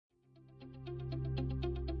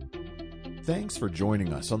Thanks for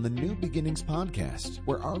joining us on the New Beginnings podcast,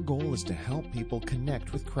 where our goal is to help people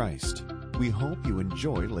connect with Christ. We hope you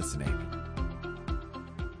enjoy listening.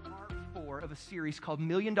 Part 4 of a series called $1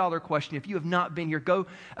 Million Question. If you have not been here, go,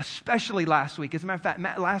 especially last week. As a matter of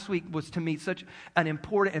fact, last week was to me such an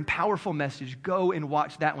important and powerful message. Go and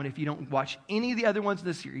watch that one. If you don't watch any of the other ones in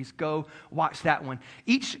the series, go watch that one.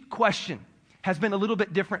 Each question has been a little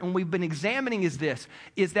bit different, and we've been examining is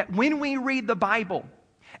that when we read the Bible,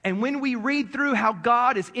 and when we read through how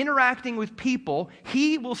God is interacting with people,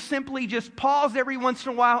 He will simply just pause every once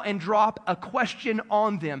in a while and drop a question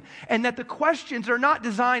on them. And that the questions are not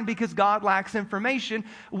designed because God lacks information.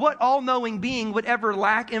 What all-knowing being would ever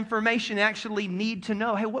lack information actually need to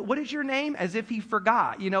know? Hey, what is your name? As if He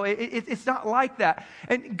forgot. You know, it's not like that.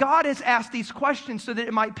 And God has asked these questions so that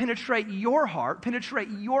it might penetrate your heart, penetrate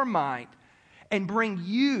your mind, and bring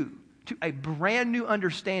you to a brand new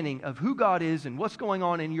understanding of who God is and what's going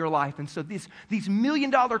on in your life. And so these $1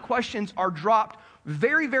 million questions are dropped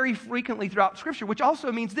very, very frequently throughout Scripture, which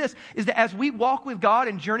also means this, is that as we walk with God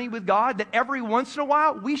and journey with God, that every once in a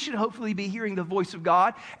while, we should hopefully be hearing the voice of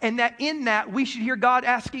God, and that in that, we should hear God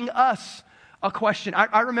asking us a question.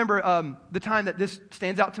 I remember the time that this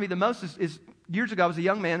stands out to me the most is years ago. I was a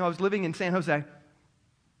young man. I was living in San Jose,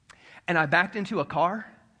 and I backed into a car.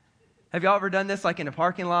 Have y'all ever done this, like in a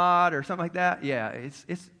parking lot or something like that? Yeah,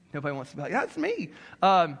 it's nobody wants to be like, that's me.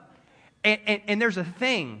 And there's a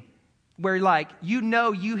thing where, like,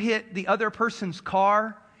 you hit the other person's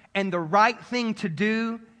car, and the right thing to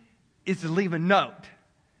do is to leave a note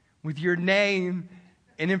with your name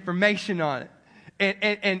and information on it.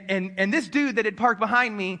 And this dude that had parked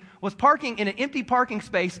behind me was parking in an empty parking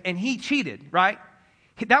space, and he cheated, right?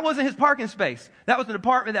 That wasn't his parking space. That was an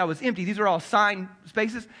apartment that was empty. These are all signed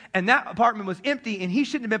spaces. And that apartment was empty, and he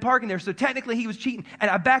shouldn't have been parking there. So technically, he was cheating.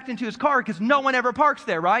 And I backed into his car because no one ever parks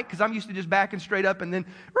there, right? Because I'm used to just backing straight up and then...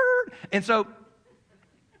 And so...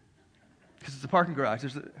 Because it's a parking garage.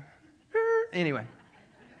 Anyway.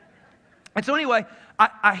 And so anyway,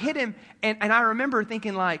 I hit him, and I remember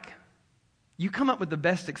thinking, like, you come up with the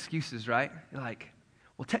best excuses, right? You're like...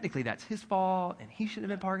 well, technically that's his fault, and he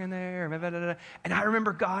shouldn't have been parking there. Blah, blah, blah, blah. And I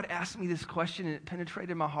remember God asked me this question, and it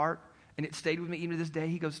penetrated my heart, and it stayed with me even to this day.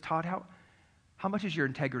 He goes, Todd, how much is your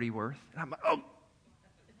integrity worth? And I'm like, oh,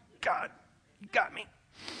 God, you got me.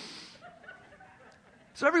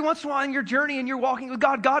 So every once in a while in your journey and you're walking with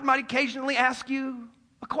God, God might occasionally ask you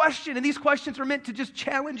a question, and these questions are meant to just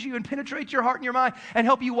challenge you and penetrate your heart and your mind and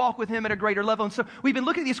help you walk with Him at a greater level. And so we've been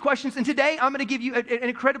looking at these questions, and today I'm going to give you an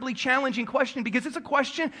incredibly challenging question, because it's a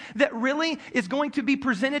question that really is going to be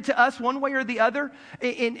presented to us one way or the other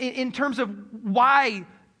in terms of why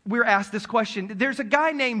we're asked this question. There's a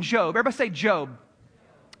guy named Job. Everybody say Job.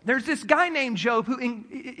 There's this guy named Job who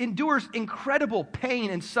endures incredible pain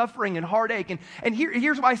and suffering and heartache. And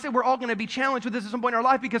here's why I said we're all going to be challenged with this at some point in our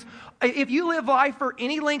life, because if you live life for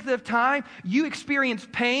any length of time, you experience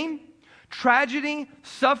pain, tragedy,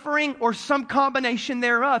 suffering, or some combination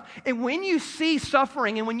thereof. And when you see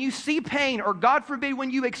suffering and when you see pain, or God forbid,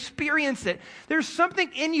 when you experience it, there's something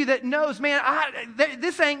in you that knows, man,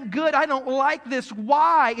 this ain't good. I don't like this.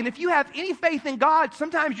 Why? And if you have any faith in God,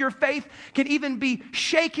 sometimes your faith can even be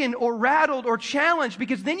shaken or rattled or challenged,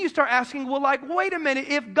 because then you start asking, well, like, wait a minute,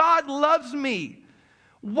 if God loves me,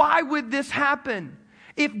 why would this happen?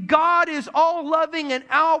 If God is all-loving and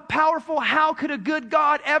all-powerful, how could a good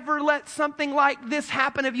God ever let something like this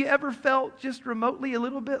happen? Have you ever felt just remotely a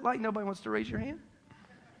little bit like nobody wants to raise your hand?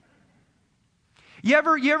 You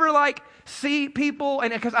ever like see people,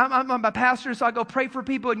 and because I'm a pastor, so I go pray for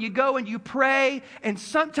people, and you go and you pray, and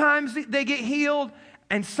sometimes they get healed,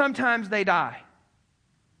 and sometimes they die.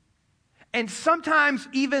 And sometimes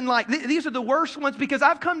even like, these are the worst ones, because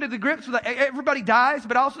I've come to the grips with everybody dies,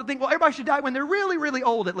 but I also think, well, everybody should die when they're really, really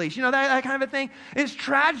old at least. You know, that kind of a thing. It's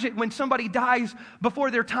tragic when somebody dies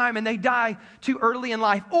before their time and they die too early in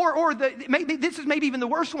life. Or maybe this is maybe even the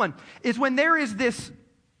worst one, is when there is this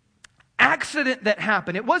accident that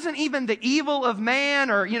happened. It wasn't even the evil of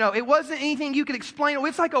man, or, you know, it wasn't anything you could explain.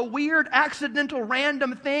 It's like a weird, accidental,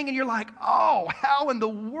 random thing, and you're like, oh, how in the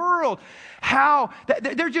world? How?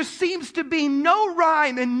 There just seems to be no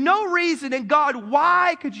rhyme and no reason. And God,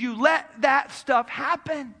 why could you let that stuff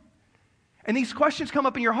happen? And these questions come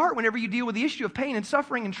up in your heart whenever you deal with the issue of pain and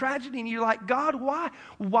suffering and tragedy, and you're like, God, why?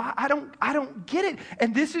 Why? I don't get it.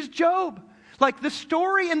 And this is Job. Like, the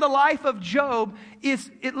story in the life of Job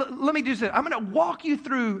let me do this. I'm going to walk you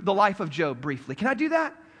through the life of Job briefly. Can I do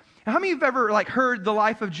that? How many of you have ever like heard the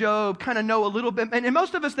life of Job, kind of know a little bit? And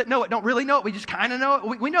most of us that know it don't really know it. We just kind of know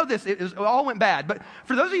it. We know this. It all went bad. But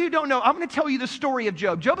for those of you who don't know, I'm going to tell you the story of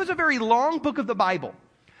Job. Job is a very long book of the Bible.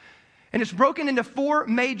 And it's broken into 4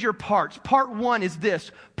 major parts. Part 1 is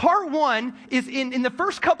this. Part 1 is in the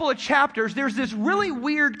first couple of chapters, there's this really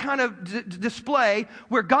weird kind of display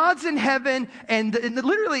where God's in heaven, and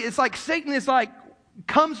literally it's like Satan is like,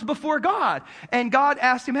 comes before God. And God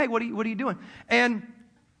asks him, hey, what are you doing? And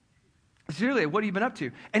seriously, what have you been up to?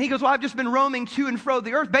 And he goes, well, I've just been roaming to and fro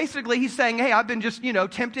the earth. Basically, he's saying, hey, I've been just,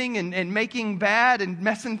 tempting and making bad and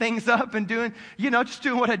messing things up and doing, just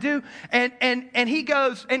doing what I do. And he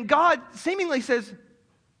goes, and God seemingly says,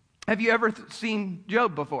 have you ever seen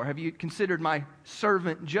Job before? Have you considered my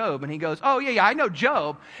servant Job? And he goes, oh, yeah, I know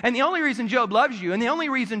Job. And the only reason Job loves you and the only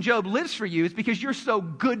reason Job lives for you is because you're so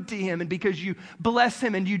good to him and because you bless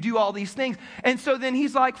him and you do all these things. And so then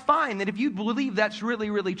he's like, fine, that if you believe that's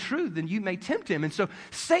really, really true, then you may tempt him. And so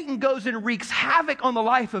Satan goes and wreaks havoc on the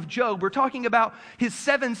life of Job. We're talking about his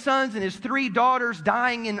 7 sons and his 3 daughters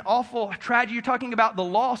dying in awful tragedy. You're talking about the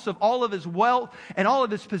loss of all of his wealth and all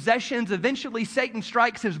of his possessions. Eventually, Satan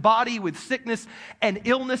strikes his body with sickness and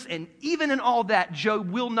illness, and even in all that,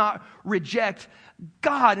 Job will not reject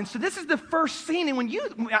God. And so this is the first scene,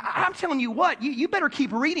 and I'm telling you what, you better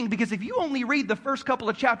keep reading, because if you only read the first couple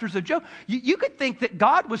of chapters of Job, you could think that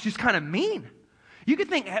God was just kind of mean. You could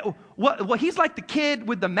think, well, he's like the kid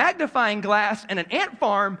with the magnifying glass and an ant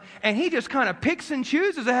farm, and he just kind of picks and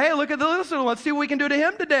chooses. Hey, look at this one. Let's see what we can do to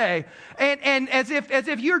him today. And as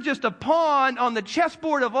if you're just a pawn on the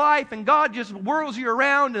chessboard of life, and God just whirls you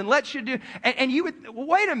around and lets you do. And you would,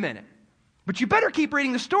 wait a minute. But you better keep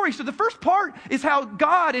reading the story. So the first part is how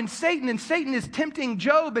God and Satan is tempting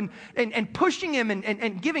Job and pushing him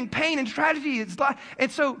and giving pain and tragedy.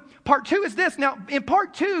 And so part 2 is this. Now, in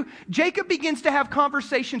part 2, Jacob begins to have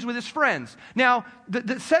conversations with his friends. Now,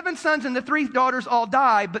 the 7 sons and the 3 daughters all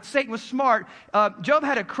die, but Satan was smart. Job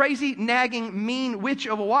had a crazy, nagging, mean witch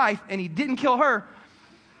of a wife, and he didn't kill her.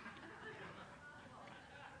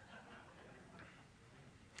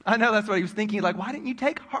 I know that's what he was thinking. Like, why didn't you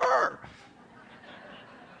take her?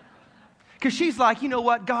 Because she's like, you know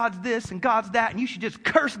what, God's this and God's that, and you should just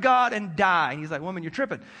curse God and die. And he's like, woman, you're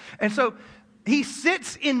tripping. And so he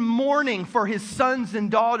sits in mourning for his sons and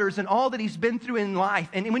daughters and all that he's been through in life.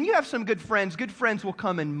 And when you have some good friends will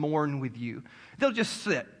come and mourn with you. They'll just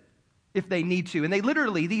sit if they need to. And they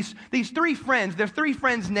literally, these 3 friends, their 3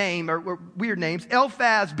 friends' name are weird names: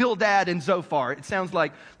 Eliphaz, Bildad, and Zophar. It sounds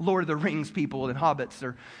like Lord of the Rings people and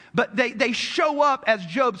hobbits. But they show up as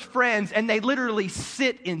Job's friends, and they literally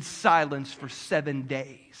sit in silence for 7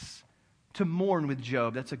 days to mourn with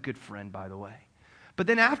Job. That's a good friend, by the way. But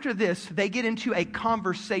then after this, they get into a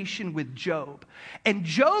conversation with Job. And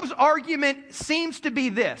Job's argument seems to be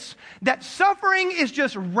this: that suffering is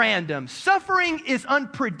just random. Suffering is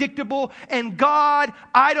unpredictable. And God,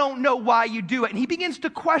 I don't know why you do it. And he begins to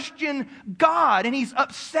question God. And he's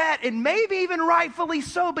upset, and maybe even rightfully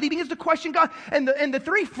so. But he begins to question God. And the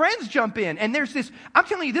 3 friends jump in. And there's this, I'm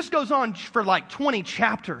telling you, this goes on for like 20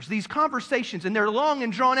 chapters. These conversations. And they're long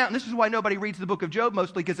and drawn out. And this is why nobody reads the book of Job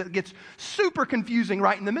mostly, because it gets super confusing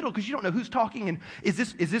right in the middle, because you don't know who's talking, and is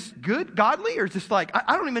this good, godly, or is this like,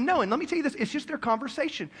 I don't even know. And let me tell you this, it's just their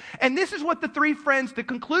conversation. And this is what the 3 friends, the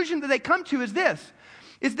conclusion that they come to is this,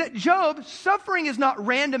 is that Job, suffering is not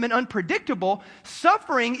random and unpredictable.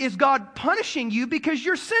 Suffering is God punishing you because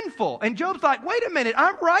you're sinful. And Job's like, wait a minute,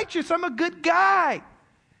 I'm righteous, I'm a good guy.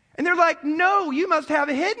 And they're like, no, you must have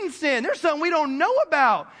a hidden sin. There's something we don't know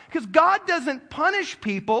about. Because God doesn't punish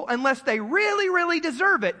people unless they really, really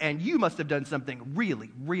deserve it. And you must have done something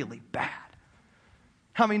really, really bad.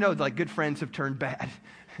 How many know, like, good friends have turned bad?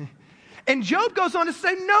 And Job goes on to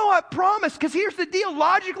say, no, I promise. Because here's the deal.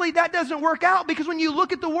 Logically, that doesn't work out. Because when you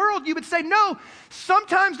look at the world, you would say, no,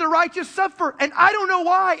 sometimes the righteous suffer, and I don't know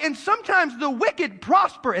why. And sometimes the wicked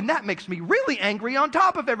prosper, and that makes me really angry on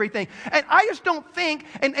top of everything. And I just don't think,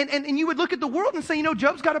 and you would look at the world and say, you know,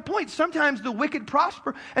 Job's got a point. Sometimes the wicked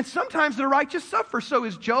prosper, and sometimes the righteous suffer. So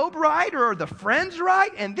is Job right, or are the friends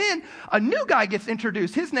right? And then a new guy gets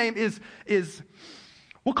introduced. His name is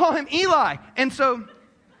we'll call him Eli. And so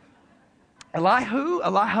Eli.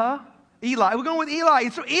 We're going with Eli.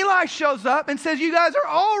 And so Eli shows up and says, you guys are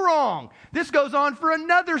all wrong. This goes on for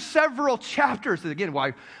another several chapters. Again,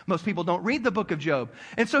 why most people don't read the book of Job.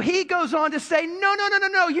 And so he goes on to say,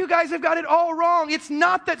 no. You guys have got it all wrong. It's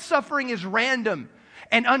not that suffering is random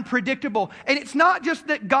and unpredictable. And it's not just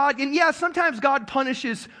that God, and yeah, sometimes God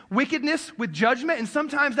punishes wickedness with judgment, and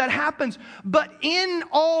sometimes that happens. But in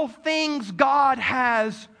all things, God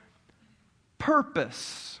has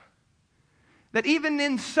purpose. That even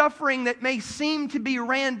in suffering that may seem to be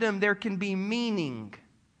random, there can be meaning.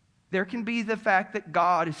 There can be the fact that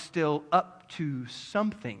God is still up to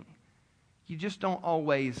something. You just don't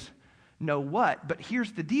always know what. But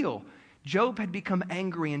here's the deal. Job had become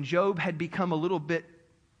angry, and Job had become a little bit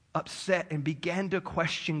upset and began to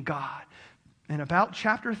question God. And about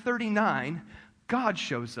chapter 39, God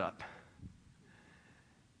shows up.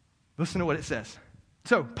 Listen to what it says.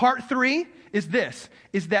 So part 3 is this,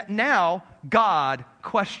 is that now God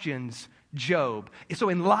questions Job. So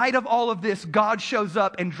in light of all of this, God shows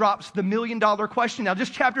up and drops the $1 million question. Now,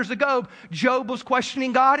 just chapters ago, Job was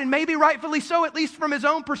questioning God, and maybe rightfully so, at least from his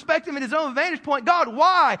own perspective and his own vantage point. God,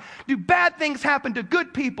 why do bad things happen to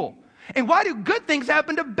good people? And why do good things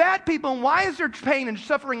happen to bad people? And why is there pain and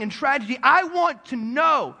suffering and tragedy? I want to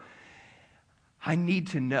know. I need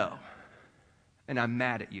to know. And I'm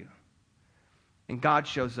mad at you. And God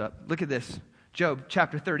shows up. Look at this. Job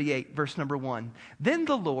chapter 38, verse number 1. Then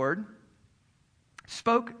the Lord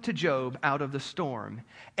spoke to Job out of the storm,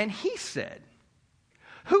 and he said,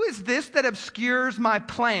 who is this that obscures my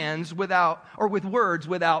plans with words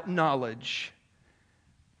without knowledge?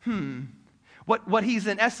 What he's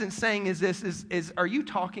in essence saying is this, is are you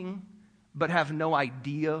talking but have no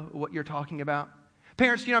idea what you're talking about?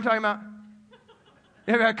 Parents, do you know what I'm talking about?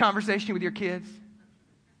 You ever had a conversation with your kids?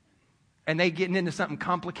 And they getting into something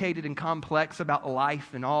complicated and complex about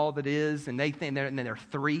life and all that is, and they think they're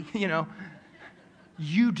 3, you know.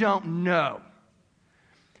 You don't know.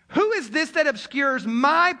 Who is this that obscures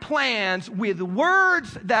my plans with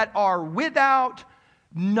words that are without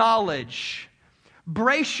knowledge?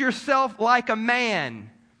 Brace yourself like a man.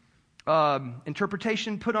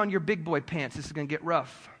 Interpretation, put on your big boy pants. This is going to get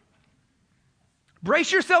rough.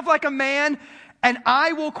 Brace yourself like a man, and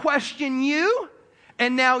I will question you,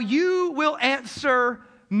 and now you will answer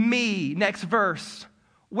me. Next verse.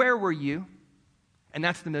 Where were you? And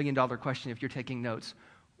that's the $1 million question if you're taking notes.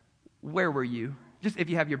 Where were you? Just if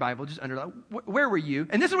you have your Bible, just underline. Where were you?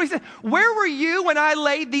 And this is what he said. Where were you when I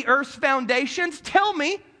laid the earth's foundations? Tell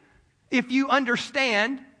me if you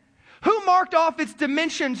understand. Who marked off its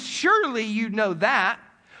dimensions? Surely you know that.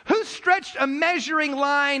 Who stretched a measuring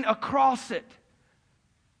line across it?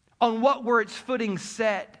 On what were its footings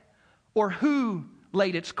set? Or who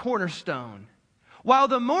laid its cornerstone? While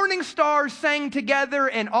the morning stars sang together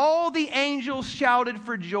and all the angels shouted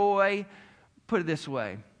for joy. Put it this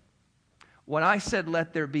way. When I said,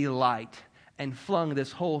 let there be light, and flung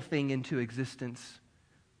this whole thing into existence,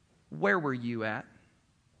 where were you at?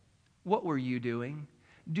 What were you doing?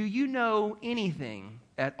 Do you know anything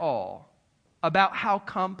at all about how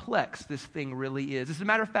complex this thing really is? As a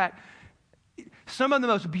matter of fact, some of the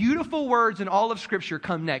most beautiful words in all of Scripture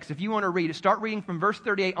come next. If you want to read it, start reading from verse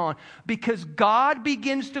 38 on. Because God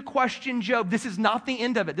begins to question Job. This is not the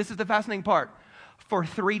end of it. This is the fascinating part. For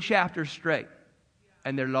 3 chapters straight.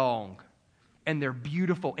 And they're long. And they're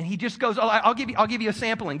beautiful. And he just goes, I'll give you a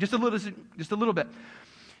sampling, just a little bit.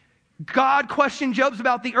 God questioned Job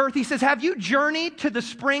about the earth. He says, have you journeyed to the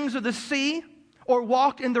springs of the sea or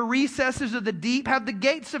walked in the recesses of the deep? Have the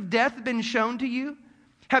gates of death been shown to you?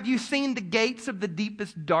 Have you seen the gates of the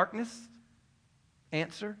deepest darkness?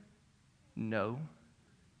 Answer, no.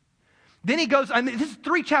 Then he goes, this is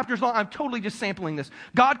 3 chapters long. I'm totally just sampling this.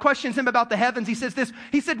 God questions him about the heavens. He says this,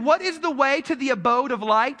 he said, what is the way to the abode of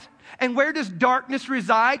light? And where does darkness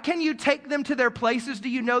reside? Can you take them to their places? Do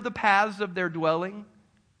you know the paths of their dwelling?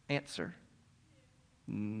 Answer,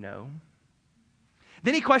 no.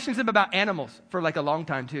 Then he questions him about animals for like a long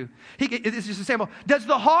time too. It's just a sample. Does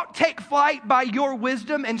the hawk take flight by your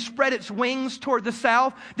wisdom and spread its wings toward the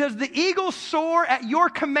south? Does the eagle soar at your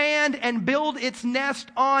command and build its nest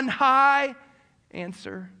on high?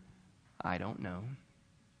 Answer, I don't know.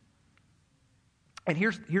 And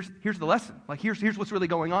here's the lesson. Like here's what's really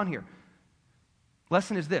going on here.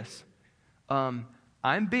 Lesson is this.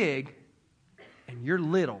 I'm big and you're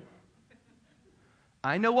little.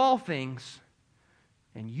 I know all things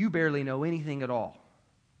and you barely know anything at all.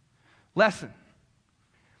 Lesson.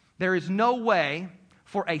 There is no way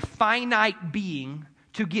for a finite being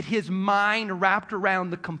to get his mind wrapped around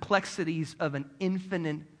the complexities of an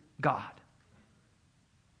infinite God.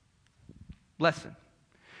 Lesson.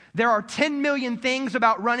 There are 10 million things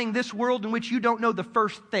about running this world in which you don't know the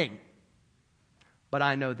first thing, but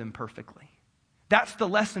I know them perfectly. That's the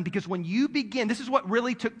lesson, because when you begin, this is what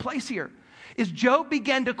really took place here, is Job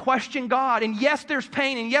began to question God. And yes, there's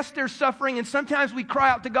pain, and yes, there's suffering, and sometimes we cry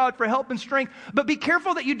out to God for help and strength, but be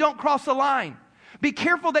careful that you don't cross the line. Be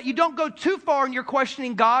careful that you don't go too far in your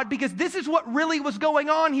questioning God, because this is what really was going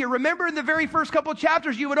on here. Remember in the very first couple of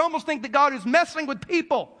chapters, you would almost think that God is messing with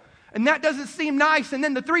people. And that doesn't seem nice. And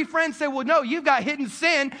then the three friends say, well, no, you've got hidden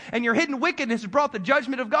sin and your hidden wickedness has brought the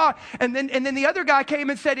judgment of God. And then the other guy came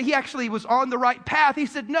and said he actually was on the right path. He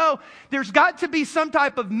said, no, there's got to be some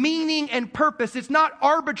type of meaning and purpose. It's not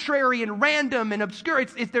arbitrary and random and obscure.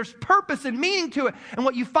 There's purpose and meaning to it. And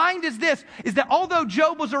what you find is this, is that although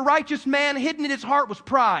Job was a righteous man, hidden in his heart was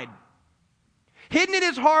pride. Hidden in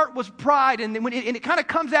his heart was pride, and it kind of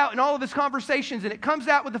comes out in all of his conversations, and it comes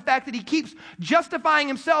out with the fact that he keeps justifying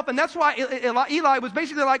himself, and that's why Eli was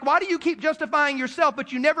basically like, why do you keep justifying yourself,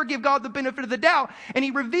 but you never give God the benefit of the doubt? And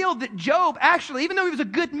he revealed that Job, actually, even though he was a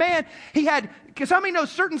good man, because how many know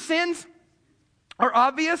certain sins are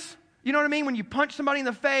obvious? You know what I mean? When you punch somebody in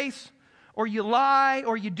the face, or you lie,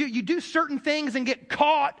 or you do certain things and get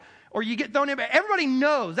caught, or you get thrown in. Everybody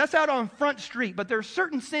knows. That's out on Front Street, but there are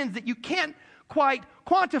certain sins that you can't quite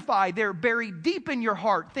quantify. They're buried deep in your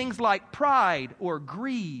heart. Things like pride or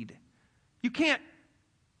greed. You can't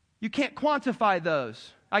quantify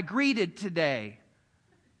those. I greeted today.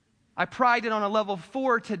 I prided on a level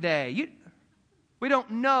 4 today. We don't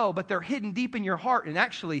know, but they're hidden deep in your heart. And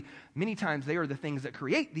actually, many times they are the things that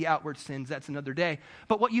create the outward sins. That's another day.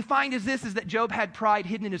 But what you find is this, is that Job had pride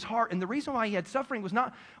hidden in his heart. And the reason why he had suffering was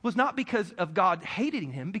not because of God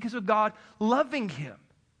hating him, because of God loving him.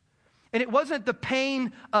 And it wasn't the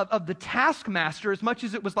pain of the taskmaster as much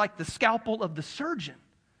as it was like the scalpel of the surgeon.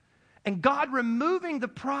 And God removing the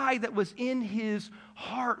pride that was in his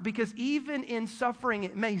heart, because even in suffering,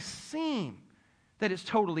 it may seem that it's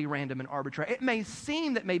totally random and arbitrary. It may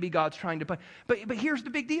seem that maybe God's trying to play. But here's the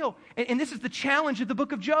big deal. And this is the challenge of the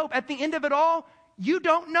book of Job. At the end of it all, you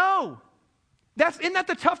don't know. Isn't that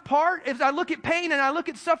the tough part? As I look at pain and I look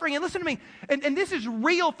at suffering, and listen to me, and this is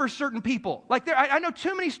real for certain people. Like I know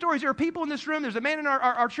too many stories. There are people in this room. There's a man in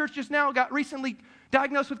our church just now got recently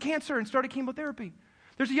diagnosed with cancer and started chemotherapy.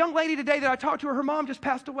 There's a young lady today that I talked to her part just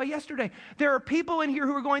passed away yesterday. There are people in here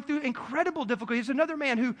who are going through incredible difficulties. There's another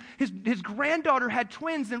man who his granddaughter had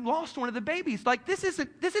twins and lost one of the babies. Like this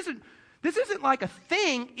isn't like a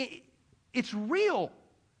thing. It's real.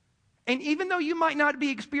 And even though you might not be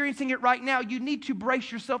experiencing it right now, you need to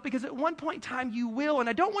brace yourself, because at one point in time you will. And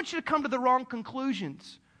I don't want you to come to the wrong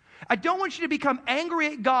conclusions. I don't want you to become angry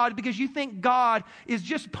at God because you think God is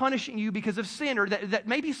just punishing you because of sin, or that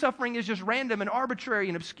maybe suffering is just random and arbitrary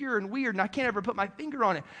and obscure and weird and I can't ever put my finger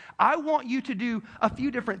on it. I want you to do a few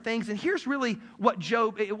different things. And here's really what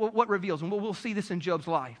what reveals, and we'll see this in Job's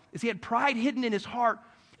life, is he had pride hidden in his heart.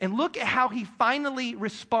 And look at how he finally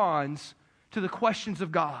responds to the questions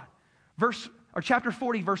of God. Chapter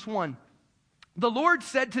 40, verse 1. The Lord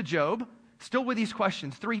said to Job, still with these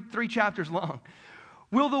questions, three chapters long,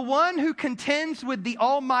 will the one who contends with the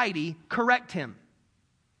Almighty correct him?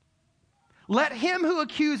 Let him who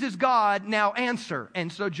accuses God now answer.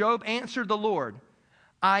 And so Job answered the Lord,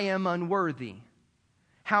 I am unworthy.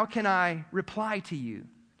 How can I reply to you?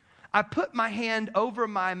 I put my hand over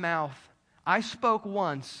my mouth. I spoke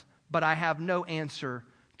once, but I have no answer.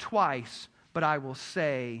 Twice, but I will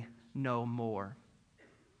say no more.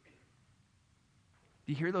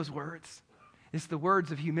 Do you hear those words? It's the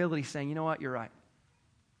words of humility saying, you know what, you're right.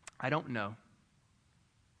 I don't know.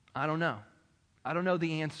 I don't know. I don't know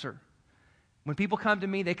the answer. When people come to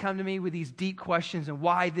me, they come to me with these deep questions, and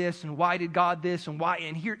why this, and why did God this, and why,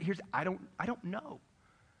 and here's I don't know.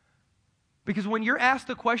 Because when you're asked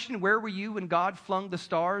the question, where were you when God flung the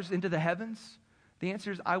stars into the heavens? The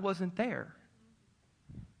answer is, I wasn't there.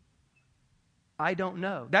 I don't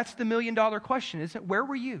know. That's the $1 million question, isn't it? Where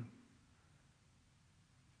were you?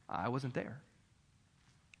 I wasn't there.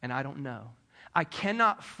 And I don't know. I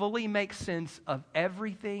cannot fully make sense of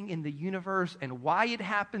everything in the universe and why it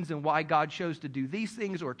happens and why God chose to do these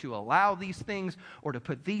things or to allow these things or to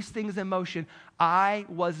put these things in motion. I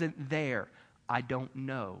wasn't there. I don't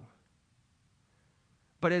know.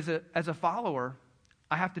 But as a follower,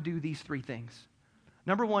 I have to do these three things.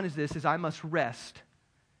 Number one is this, is I must rest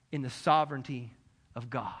in the sovereignty of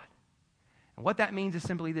God. And what that means is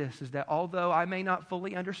simply this, is that although I may not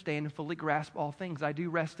fully understand and fully grasp all things, I do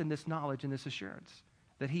rest in this knowledge and this assurance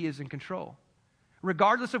that He is in control.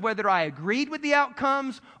 Regardless of whether I agreed with the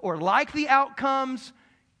outcomes or like the outcomes,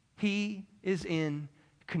 He is in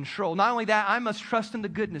control. Not only that, I must trust in the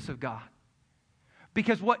goodness of God.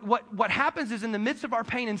 Because what happens is in the midst of our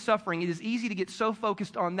pain and suffering, it is easy to get so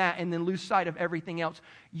focused on that and then lose sight of everything else.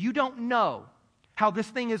 You don't know how this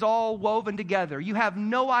thing is all woven together. You have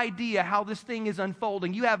no idea how this thing is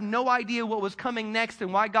unfolding. You have no idea what was coming next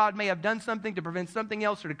and why God may have done something to prevent something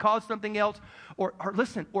else or to cause something else or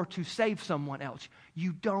to save someone else.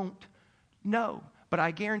 You don't know. But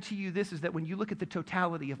I guarantee you this, is that when you look at the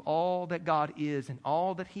totality of all that God is and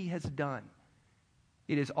all that He has done,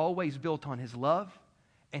 It is always built on His love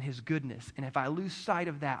and His goodness. And if I lose sight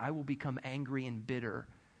of that, I will become angry and bitter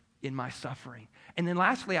in my suffering. And then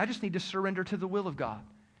lastly, I just need to surrender to the will of God.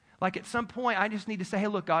 Like at some point, I just need to say, hey,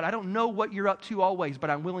 look, God, I don't know what you're up to always,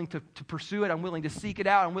 but I'm willing to pursue it. I'm willing to seek it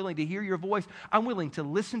out. I'm willing to hear your voice. I'm willing to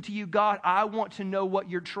listen to you, God. I want to know what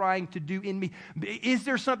you're trying to do in me. Is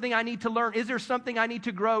there something I need to learn? Is there something I need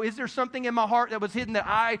to grow? Is there something in my heart that was hidden that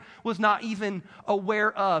I was not even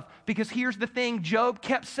aware of? Because here's the thing, Job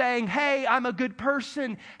kept saying, hey, I'm a good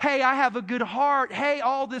person. Hey, I have a good heart. Hey,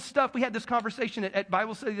 all this stuff. We had this conversation at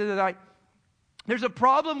Bible study the other night. There's a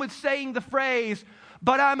problem with saying the phrase,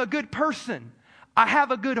 but I'm a good person. I have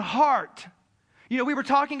a good heart. You know, we were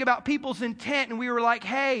talking about people's intent, and we were like,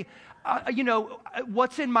 hey,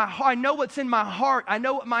 what's in my heart? I know what's in my heart. I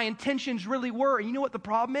know what my intentions really were. And you know what the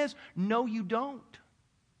problem is? No, you don't.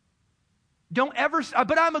 Don't ever,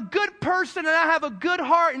 but I'm a good person, and I have a good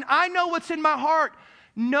heart, and I know what's in my heart.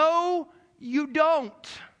 No, you don't.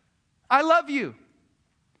 I love you,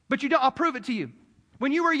 but you don't. I'll prove it to you.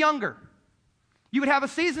 When you were younger, you would have a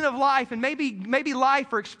season of life, and maybe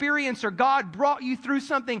life or experience or God brought you through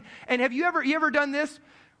something. And have you ever done this?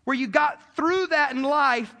 Where you got through that in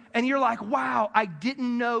life, and you're like, wow, I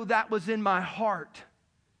didn't know that was in my heart.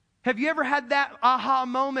 Have you ever had that aha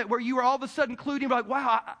moment where you were all of a sudden clued in, like,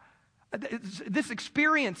 wow, this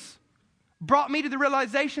experience brought me to the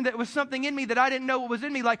realization that it was something in me that I didn't know what was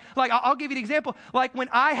in me. Like I'll give you an example. Like when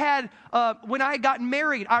I had gotten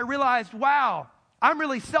married, I realized, wow, I'm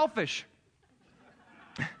really selfish.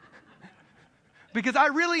 Because I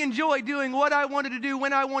really enjoy doing what I wanted to do,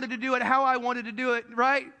 when I wanted to do it, how I wanted to do it,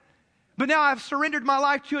 right? But now I've surrendered my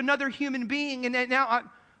life to another human being, and now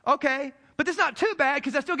okay. But that's not too bad,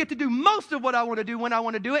 because I still get to do most of what I want to do when I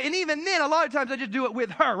want to do it. And even then, a lot of times I just do it with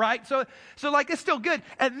her, right? So like, it's still good.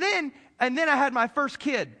 And then I had my first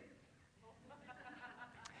kid.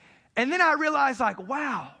 And then I realized, like,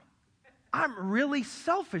 wow, I'm really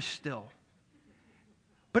selfish still.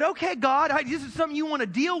 But okay, God, this is something you want to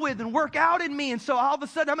deal with and work out in me. And so all of a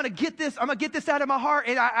sudden, I'm going to get this out of my heart.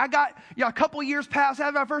 And I got, a couple years past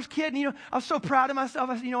having my first kid. And, I was so proud of myself.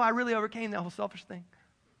 I said, I really overcame that whole selfish thing.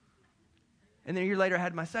 And then a year later, I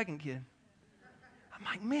had my second kid. I'm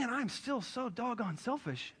like, man, I'm still so doggone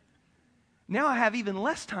selfish. Now I have even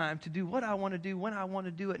less time to do what I want to do, when I want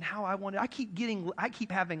to do it, and how I want to. I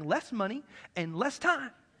keep having less money and less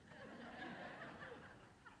time.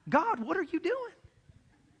 God, what are you doing?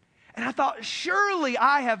 And I thought, surely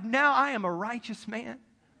I am a righteous man.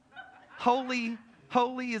 Holy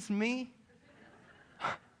is me.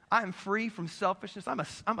 I am free from selfishness.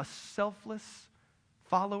 I'm a selfless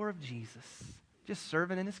follower of Jesus, just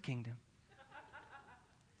serving in His kingdom.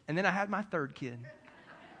 And then I had my third kid.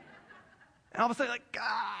 And all of a sudden, like,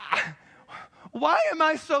 why am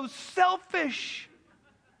I so selfish?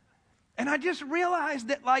 And I just realized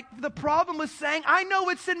that, like, the problem was saying, I know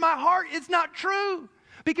what's in my heart. It's not true.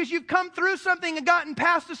 Because you've come through something and gotten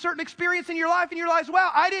past a certain experience in your life, and you realize,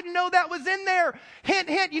 wow, I didn't know that was in there. Hint,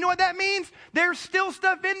 hint, you know what that means? There's still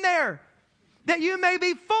stuff in there that you may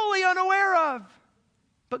be fully unaware of,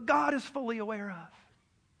 but God is fully aware of.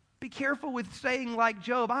 Be careful with saying like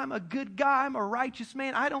Job, I'm a good guy, I'm a righteous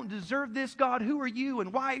man, I don't deserve this. God, who are you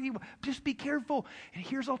and why are you? Just be careful. And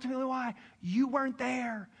here's ultimately why. You weren't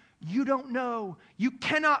there. You don't know. You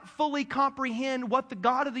cannot fully comprehend what the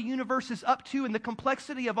God of the universe is up to and the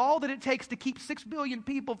complexity of all that it takes to keep 6 billion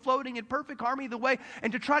people floating in perfect harmony the way,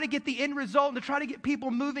 and to try to get the end result and to try to get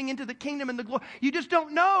people moving into the kingdom and the glory. You just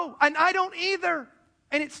don't know. And I don't either.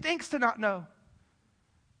 And it stinks to not know.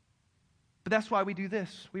 But that's why we do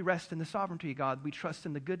this. We rest in the sovereignty of God. We trust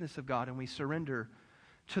in the goodness of God, and we surrender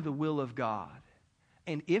to the will of God.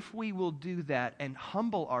 And if we will do that and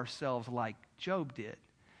humble ourselves like Job did,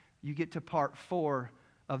 you get to part 4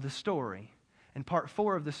 of the story. And part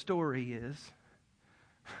 4 of the story is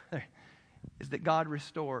that God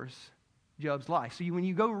restores Job's life. So when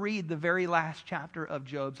you go read the very last chapter of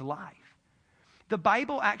Job's life, the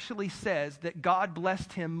Bible actually says that God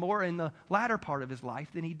blessed him more in the latter part of his life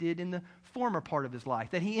than He did in the former part of his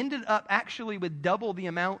life. That he ended up actually with double the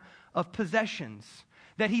amount of possessions.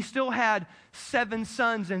 That he still had 7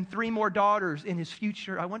 sons and 3 more daughters in his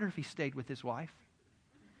future. I wonder if he stayed with his wife.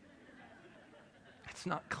 It's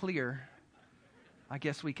not clear. I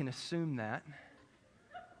guess we can assume that.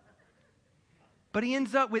 But he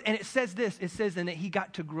ends up with, and it says this, it says then that he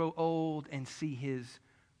got to grow old and see his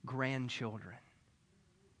grandchildren.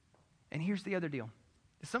 And here's the other deal.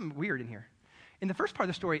 There's something weird in here. In the first part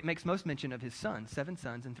of the story, it makes most mention of his sons, 7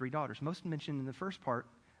 sons and 3 daughters. Most mentioned in the first part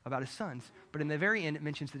about his sons. But in the very end, it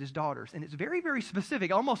mentions that his daughters. And it's very, very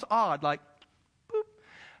specific, almost odd, like, boop.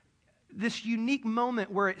 this unique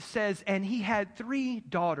moment where it says, and he had 3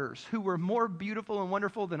 daughters who were more beautiful and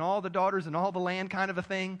wonderful than all the daughters in all the land, kind of a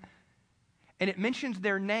thing. And it mentions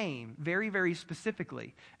their name very, very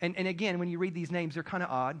specifically. And again, when you read these names, they're kind of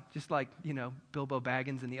odd, just like, Bilbo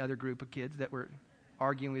Baggins and the other group of kids that were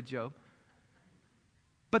arguing with Job.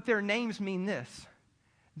 But their names mean this.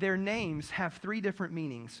 Their names have 3 different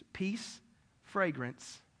meanings: peace,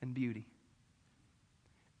 fragrance, and beauty.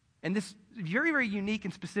 And this very, very unique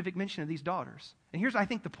and specific mention of these daughters. And here's, I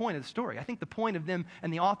think, the point of the story. I think the point of them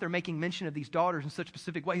and the author making mention of these daughters in such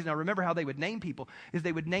specific ways. Now, remember how they would name people, is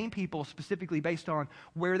they would name people specifically based on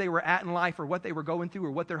where they were at in life or what they were going through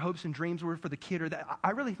or what their hopes and dreams were for the kid. Or that.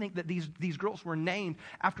 I really think that these girls were named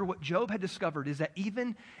after what Job had discovered, is that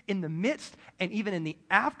even in the midst and even in the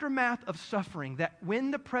aftermath of suffering, that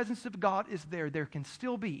when the presence of God is there, there can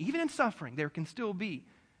still be, even in suffering, there can still be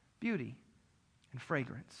beauty and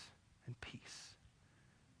fragrance and peace.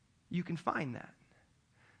 You can find that.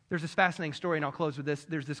 There's this fascinating story, and I'll close with this.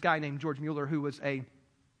 There's this guy named George Mueller who was a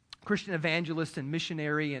Christian evangelist and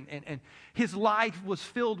missionary, and his life was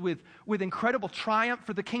filled with incredible triumph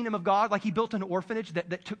for the kingdom of God. Like, he built an orphanage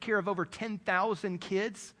that took care of over 10,000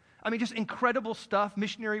 kids. I mean, just incredible stuff,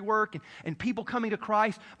 missionary work and people coming to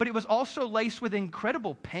Christ. But it was also laced with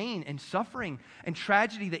incredible pain and suffering and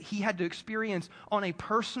tragedy that he had to experience on a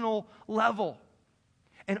personal level.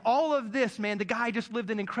 And all of this, man, the guy just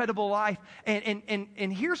lived an incredible life.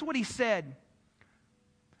 And here's what he said.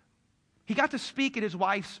 He got to speak at his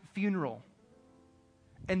wife's funeral.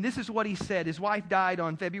 And this is what he said. His wife died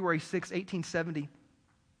on February 6, 1870.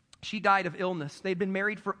 She died of illness. They'd been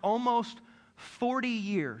married for almost 40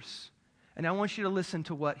 years. And I want you to listen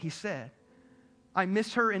to what he said. I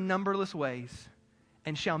miss her in numberless ways,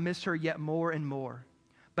 and shall miss her yet more and more.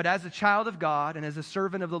 But as a child of God and as a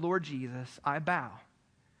servant of the Lord Jesus, I bow.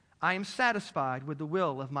 I am satisfied with the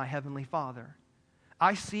will of my heavenly Father.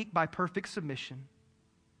 I seek by perfect submission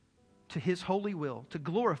to His holy will to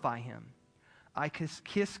glorify Him. I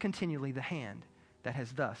kiss continually the hand that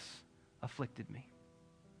has thus afflicted me.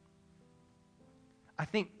 I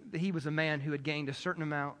think that he was a man who had gained a certain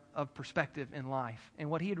amount of perspective in life.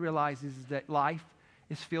 And what he had realized is that life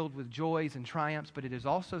is filled with joys and triumphs, but it is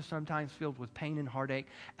also sometimes filled with pain and heartache,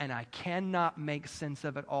 and I cannot make sense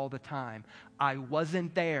of it all the time. I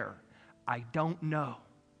wasn't there. I don't know.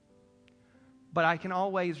 But I can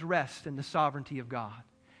always rest in the sovereignty of God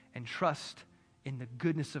and trust in the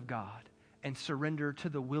goodness of God and surrender to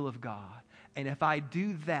the will of God. And if I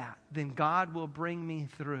do that, then God will bring me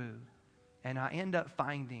through, and I end up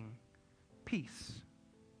finding peace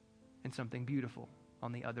and something beautiful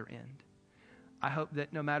on the other end. I hope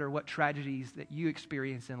that no matter what tragedies that you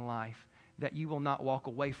experience in life, that you will not walk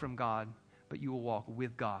away from God, but you will walk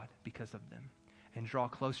with God because of them and draw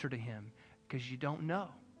closer to Him, because you don't know.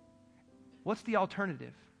 What's the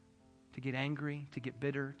alternative? To get angry, to get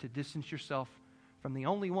bitter, to distance yourself from the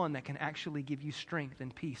only one that can actually give you strength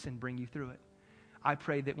and peace and bring you through it. I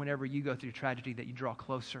pray that whenever you go through tragedy, that you draw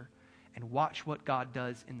closer and watch what God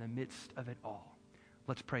does in the midst of it all.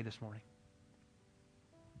 Let's pray this morning.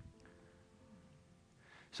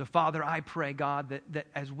 So, Father, I pray, God, that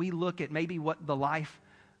as we look at maybe what the life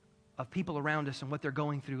of people around us and what they're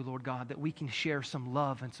going through, Lord God, that we can share some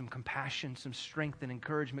love and some compassion, some strength and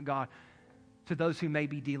encouragement, God, to those who may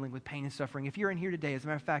be dealing with pain and suffering. If you're in here today, as a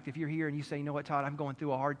matter of fact, if you're here and you say, you know what, Todd, I'm going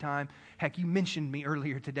through a hard time. Heck, you mentioned me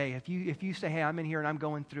earlier today. If you say, hey, I'm in here and I'm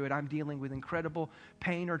going through it, I'm dealing with incredible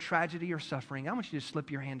pain or tragedy or suffering, I want you to slip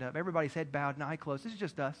your hand up. Everybody's head bowed and eye closed. This is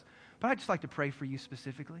just us. But I'd just like to pray for you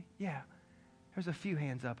specifically. Yeah. There's a few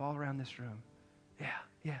hands up all around this room.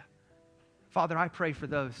 Yeah. Father, I pray for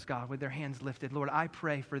those, God, with their hands lifted. Lord, I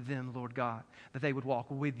pray for them, Lord God, that they would walk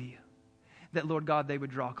with you. That, Lord God, they would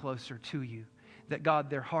draw closer to you. That, God,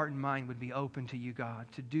 their heart and mind would be open to you, God,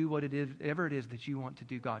 to do whatever it is that you want to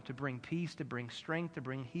do, God, to bring peace, to bring strength, to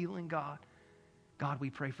bring healing, God. God,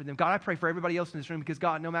 we pray for them. God, I pray for everybody else in this room because,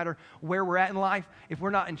 God, no matter where we're at in life, if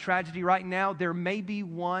we're not in tragedy right now, there may be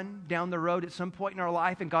one down the road at some point in our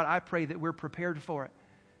life, and God, I pray that we're prepared for it.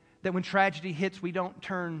 That when tragedy hits, we don't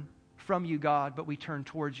turn from you, God, but we turn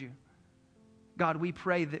towards you. God, we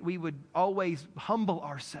pray that we would always humble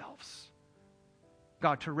ourselves,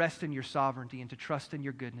 God, to rest in your sovereignty and to trust in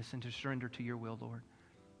your goodness and to surrender to your will, Lord.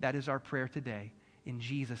 That is our prayer today in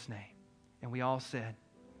Jesus' name. And we all said,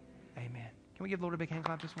 amen. Can we give the Lord a big hand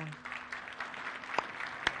clap this morning?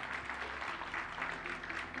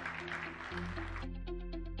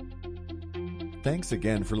 Thanks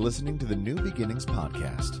again for listening to the New Beginnings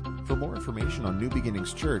podcast. For more information on New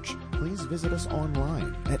Beginnings Church, please visit us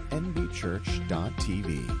online at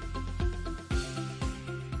nbchurch.tv.